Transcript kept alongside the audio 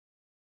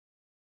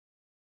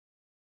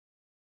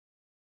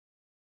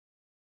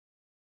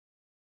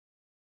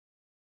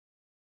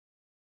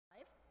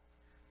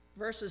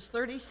verses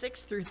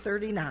 36 through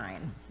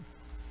 39.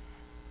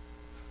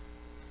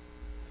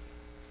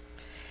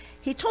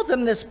 He told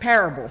them this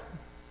parable.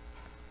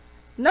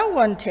 No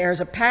one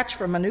tears a patch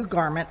from a new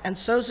garment and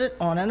sews it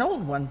on an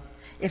old one.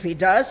 If he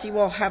does, he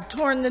will have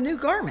torn the new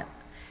garment,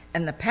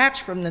 and the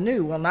patch from the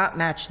new will not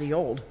match the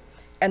old.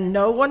 And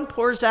no one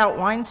pours out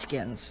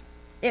wineskins.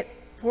 It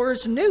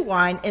pours new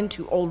wine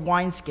into old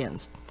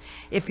wineskins.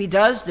 If he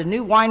does, the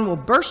new wine will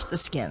burst the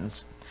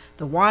skins.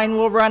 The wine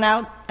will run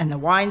out, and the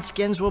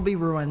wineskins will be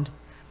ruined.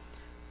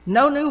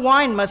 No new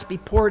wine must be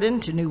poured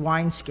into new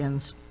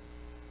wineskins.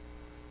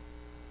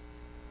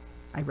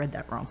 I read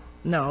that wrong.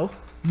 No,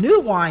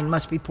 new wine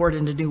must be poured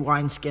into new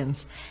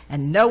wineskins,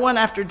 and no one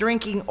after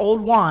drinking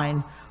old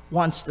wine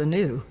wants the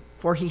new,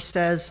 for he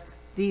says,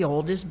 the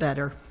old is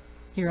better.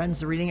 Here ends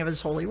the reading of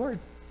his holy word.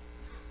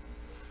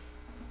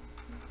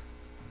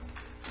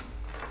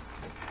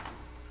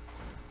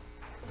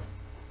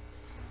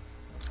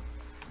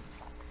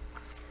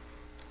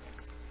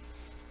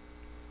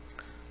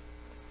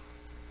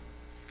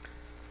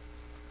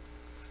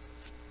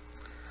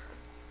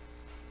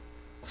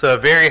 So a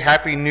very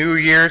happy new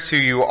year to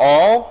you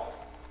all.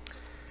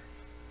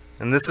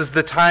 And this is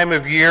the time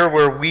of year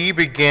where we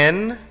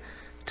begin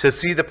to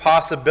see the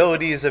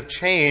possibilities of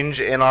change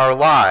in our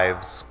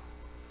lives.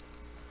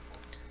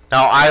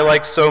 Now, I,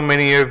 like so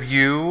many of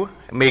you,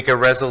 make a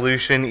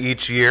resolution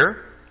each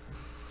year.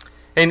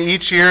 And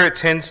each year it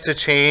tends to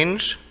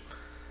change.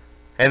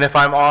 And if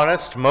I'm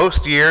honest,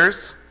 most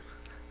years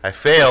I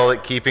fail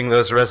at keeping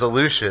those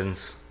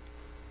resolutions.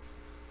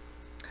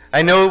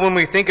 I know when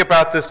we think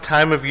about this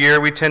time of year,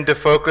 we tend to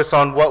focus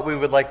on what we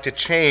would like to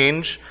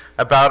change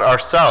about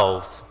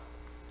ourselves.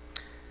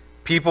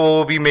 People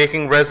will be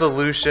making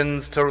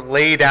resolutions to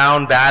lay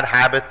down bad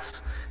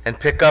habits and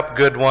pick up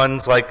good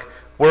ones like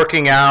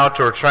working out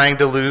or trying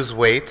to lose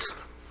weight.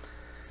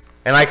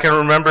 And I can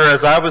remember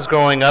as I was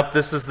growing up,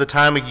 this is the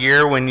time of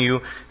year when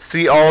you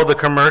see all the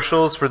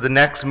commercials for the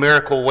next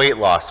miracle weight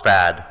loss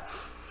fad.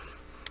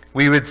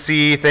 We would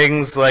see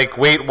things like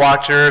Weight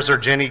Watchers or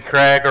Jenny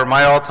Craig, or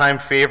my all-time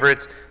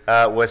favorite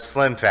was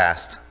Slim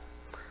Fast.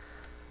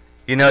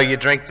 You know, you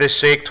drink this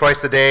shake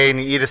twice a day and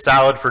you eat a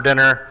salad for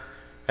dinner,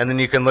 and then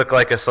you can look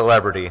like a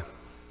celebrity.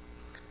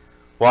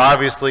 Well,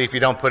 obviously, if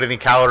you don't put any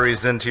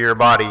calories into your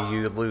body,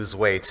 you lose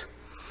weight.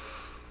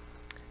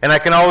 And I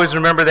can always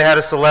remember they had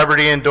a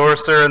celebrity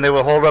endorser, and they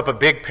would hold up a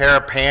big pair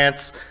of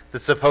pants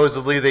that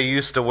supposedly they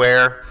used to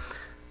wear,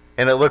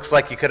 and it looks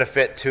like you could have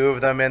fit two of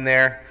them in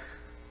there.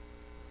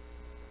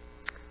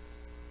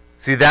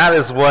 See, that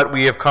is what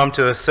we have come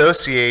to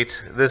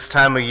associate this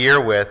time of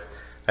year with,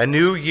 a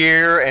new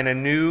year and a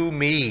new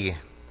me.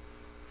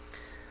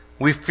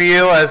 We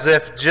feel as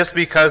if just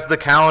because the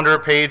calendar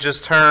page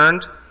is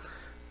turned,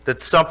 that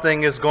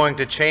something is going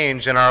to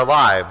change in our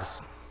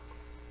lives.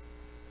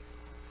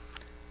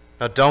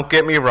 Now, don't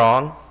get me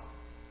wrong.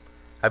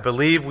 I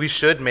believe we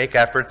should make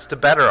efforts to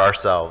better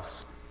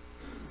ourselves.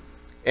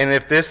 And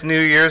if this New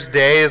Year's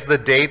Day is the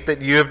date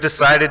that you have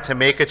decided to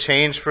make a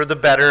change for the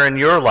better in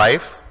your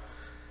life,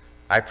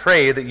 I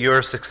pray that you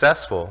are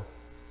successful.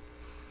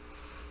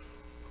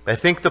 I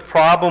think the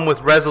problem with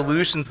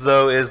resolutions,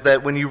 though, is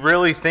that when you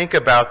really think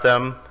about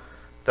them,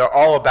 they're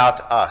all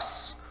about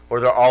us, or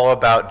they're all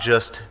about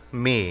just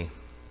me.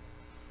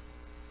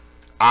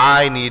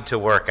 I need to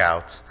work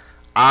out.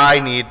 I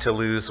need to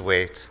lose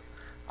weight.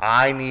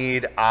 I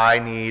need.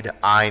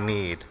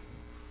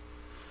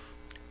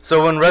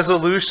 So when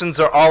resolutions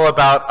are all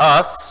about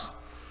us,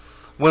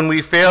 when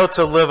we fail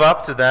to live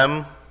up to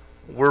them,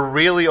 we're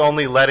really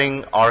only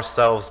letting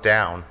ourselves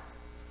down.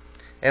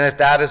 And if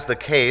that is the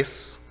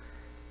case,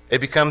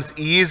 it becomes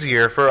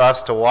easier for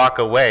us to walk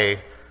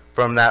away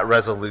from that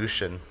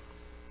resolution.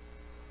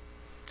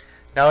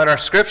 Now, in our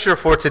scripture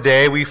for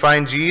today, we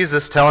find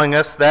Jesus telling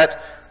us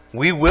that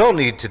we will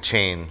need to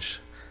change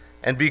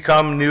and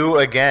become new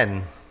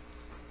again.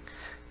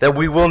 That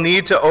we will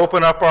need to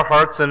open up our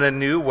hearts in a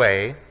new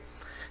way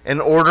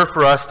in order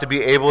for us to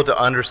be able to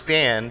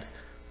understand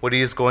what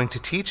he is going to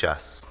teach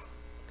us.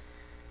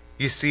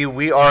 You see,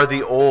 we are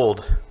the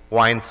old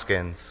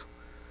wineskins,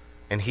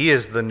 and he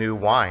is the new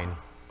wine.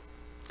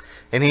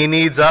 And he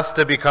needs us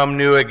to become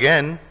new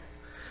again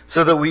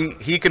so that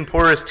he can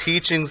pour his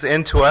teachings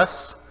into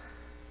us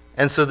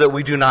and so that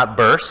we do not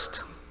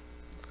burst.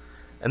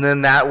 And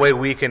then that way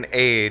we can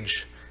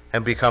age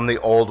and become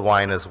the old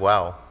wine as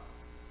well.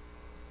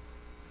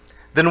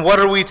 Then what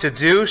are we to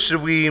do?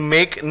 Should we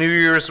make New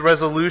Year's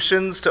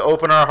resolutions to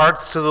open our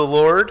hearts to the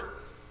Lord?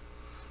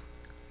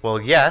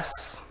 Well,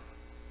 yes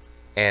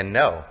and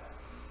no.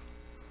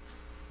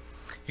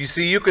 You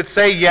see, you could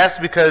say yes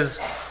because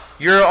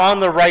you're on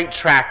the right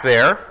track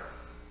there.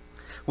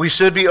 We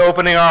should be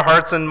opening our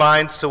hearts and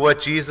minds to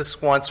what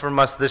Jesus wants from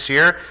us this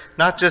year,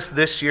 not just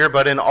this year,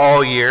 but in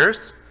all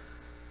years.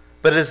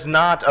 But it's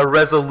not a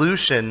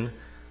resolution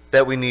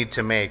that we need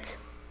to make.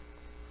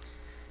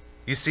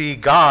 You see,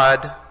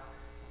 God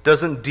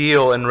doesn't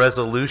deal in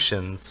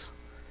resolutions.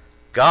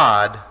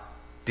 God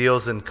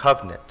deals in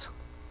covenant.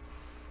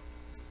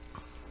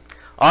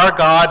 Our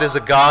God is a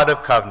God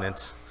of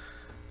covenants.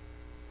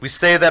 We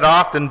say that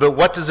often, but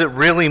what does it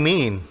really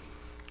mean?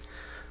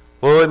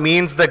 Well, it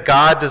means that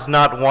God does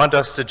not want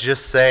us to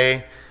just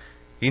say,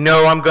 you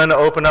know, I'm going to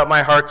open up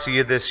my heart to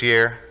you this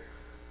year.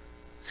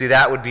 See,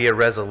 that would be a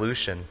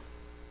resolution.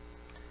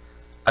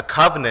 A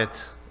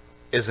covenant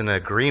is an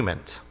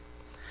agreement,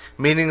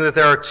 meaning that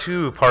there are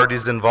two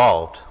parties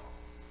involved.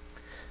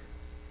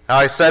 Now,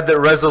 I said that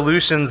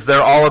resolutions,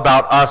 they're all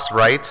about us,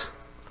 right?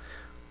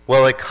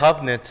 Well, a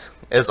covenant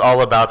is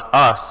all about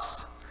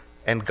us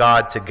and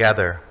God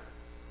together.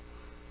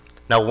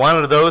 Now,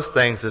 one of those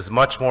things is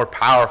much more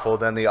powerful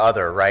than the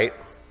other, right?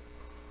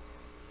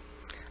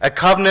 A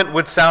covenant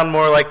would sound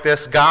more like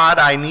this: God,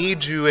 I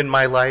need you in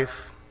my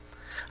life.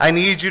 I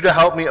need you to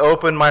help me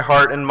open my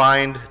heart and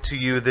mind to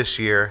you this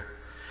year.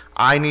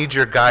 I need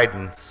your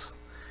guidance.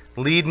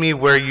 Lead me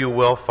where you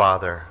will,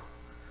 Father.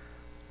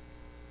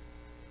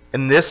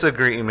 In this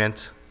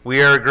agreement,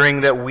 we are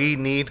agreeing that we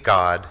need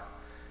God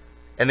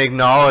and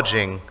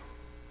acknowledging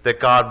that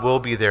God will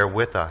be there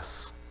with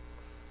us.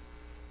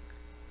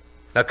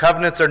 Now,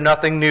 covenants are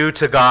nothing new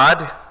to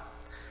God.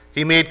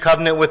 He made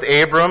covenant with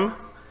Abram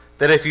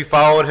that if he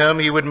followed him,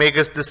 he would make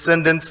his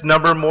descendants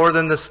number more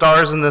than the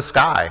stars in the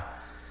sky.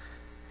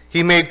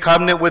 He made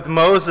covenant with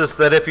Moses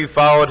that if he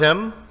followed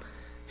him,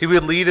 he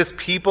would lead his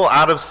people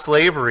out of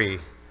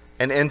slavery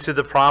and into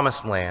the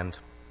promised land.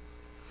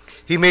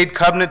 He made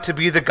covenant to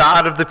be the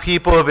God of the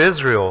people of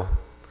Israel.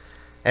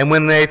 And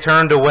when they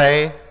turned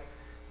away,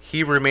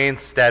 he remained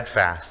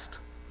steadfast.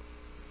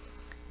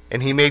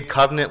 And he made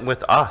covenant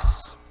with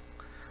us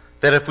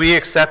that if we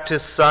accept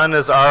his Son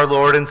as our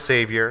Lord and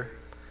Savior,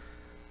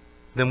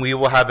 then we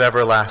will have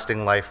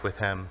everlasting life with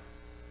him.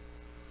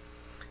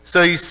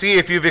 So you see,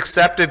 if you've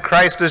accepted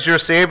Christ as your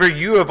Savior,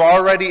 you have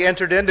already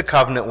entered into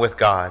covenant with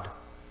God.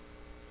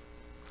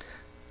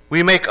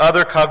 We make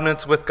other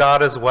covenants with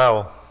God as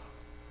well.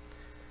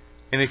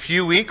 In a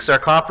few weeks, our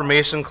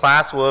confirmation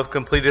class will have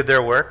completed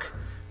their work.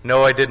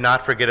 No, I did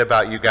not forget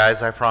about you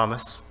guys, I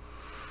promise.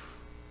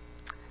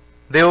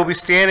 They will be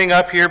standing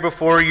up here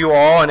before you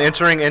all and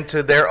entering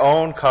into their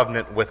own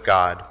covenant with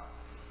God.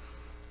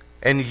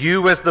 And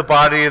you, as the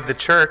body of the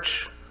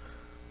church,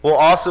 will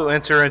also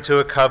enter into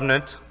a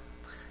covenant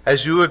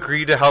as you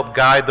agree to help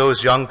guide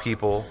those young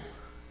people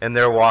in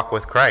their walk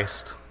with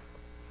Christ.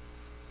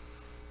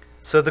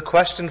 So the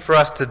question for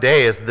us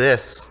today is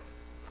this: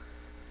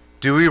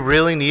 do we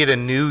really need a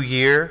new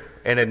year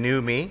and a new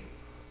me?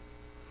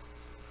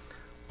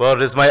 Well,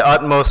 it is my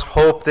utmost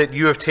hope that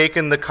you have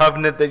taken the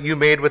covenant that you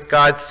made with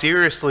God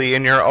seriously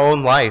in your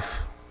own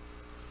life,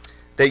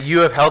 that you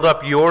have held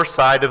up your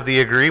side of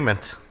the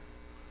agreement,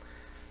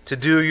 to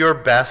do your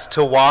best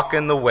to walk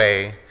in the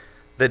way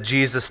that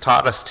Jesus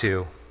taught us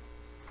to.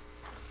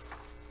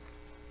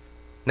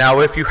 Now,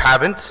 if you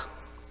haven't,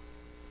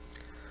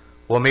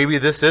 well, maybe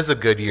this is a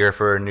good year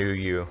for a new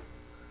you.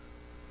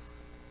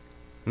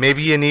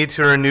 Maybe you need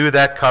to renew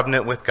that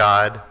covenant with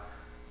God,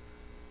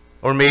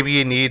 or maybe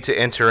you need to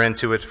enter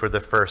into it for the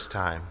first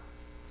time.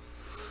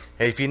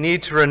 And if you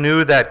need to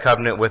renew that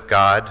covenant with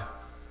God,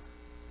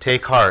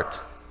 take heart,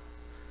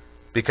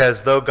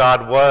 because though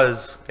God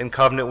was in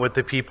covenant with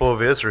the people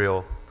of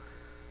Israel,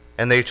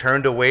 and they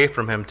turned away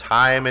from him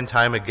time and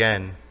time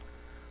again,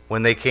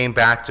 when they came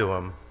back to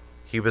him,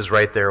 he was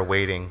right there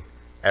waiting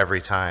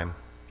every time.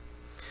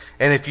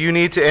 And if you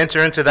need to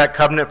enter into that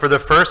covenant for the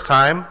first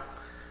time,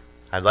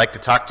 I'd like to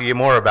talk to you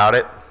more about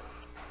it.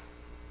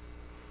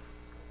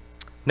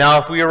 Now,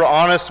 if we are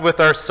honest with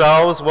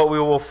ourselves, what we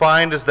will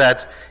find is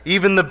that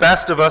even the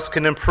best of us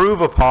can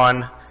improve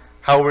upon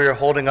how we are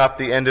holding up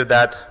the end of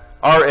that,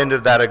 our end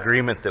of that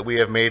agreement that we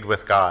have made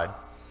with God.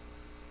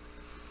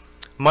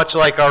 Much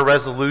like our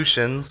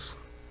resolutions,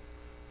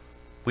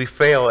 we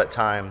fail at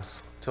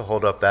times to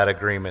hold up that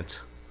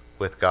agreement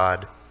with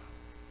God.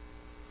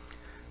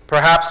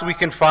 Perhaps we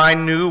can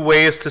find new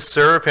ways to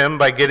serve him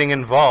by getting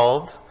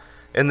involved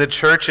in the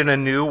church in a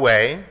new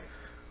way,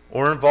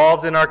 or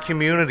involved in our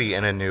community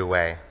in a new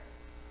way.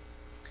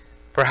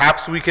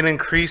 Perhaps we can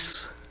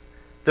increase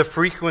the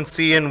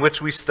frequency in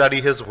which we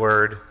study his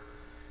word,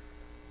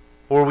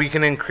 or we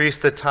can increase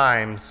the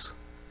times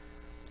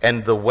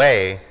and the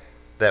way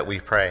that we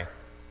pray.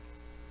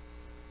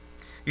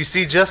 You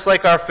see, just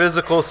like our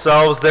physical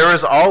selves, there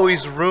is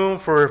always room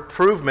for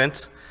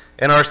improvement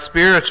in our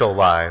spiritual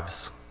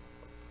lives.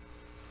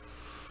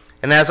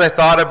 And as I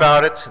thought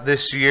about it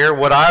this year,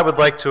 what I would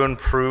like to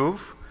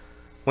improve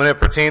when it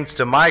pertains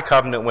to my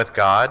covenant with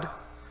God,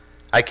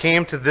 I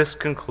came to this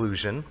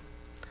conclusion: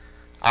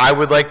 I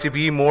would like to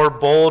be more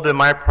bold in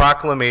my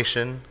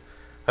proclamation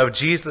of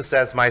Jesus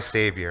as my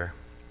Savior.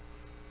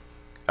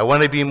 I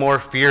want to be more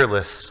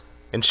fearless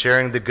in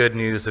sharing the good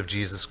news of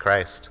Jesus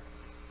Christ.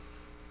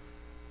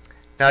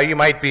 Now you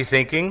might be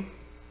thinking,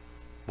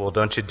 well,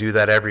 don't you do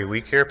that every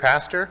week here,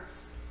 Pastor?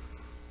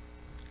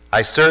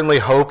 I certainly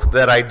hope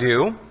that I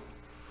do.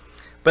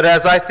 But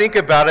as I think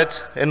about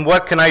it, and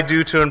what can I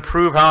do to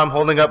improve how I'm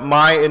holding up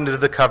my end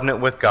of the covenant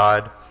with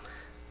God,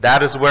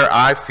 that is where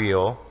I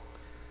feel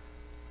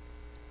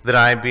that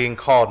I am being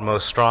called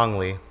most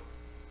strongly.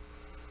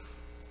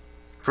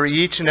 For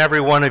each and every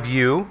one of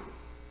you,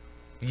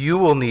 You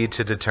will need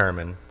to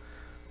determine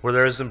where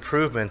those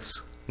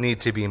improvements need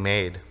to be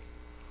made.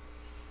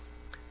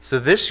 So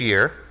this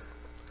year,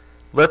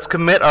 let's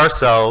commit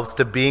ourselves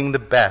to being the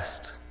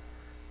best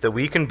that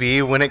we can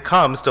be when it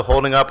comes to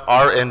holding up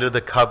our end of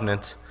the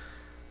covenant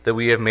that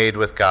we have made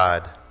with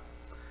God,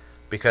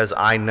 because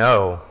I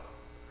know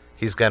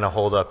He's going to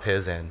hold up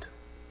His end.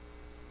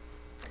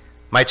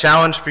 My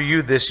challenge for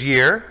you this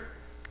year,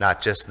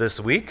 not just this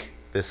week,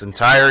 this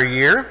entire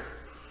year,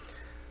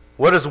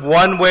 what is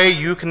one way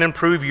you can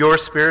improve your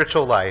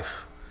spiritual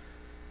life?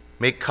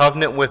 Make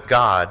covenant with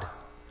God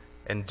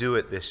and do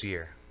it this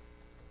year.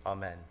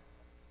 Amen.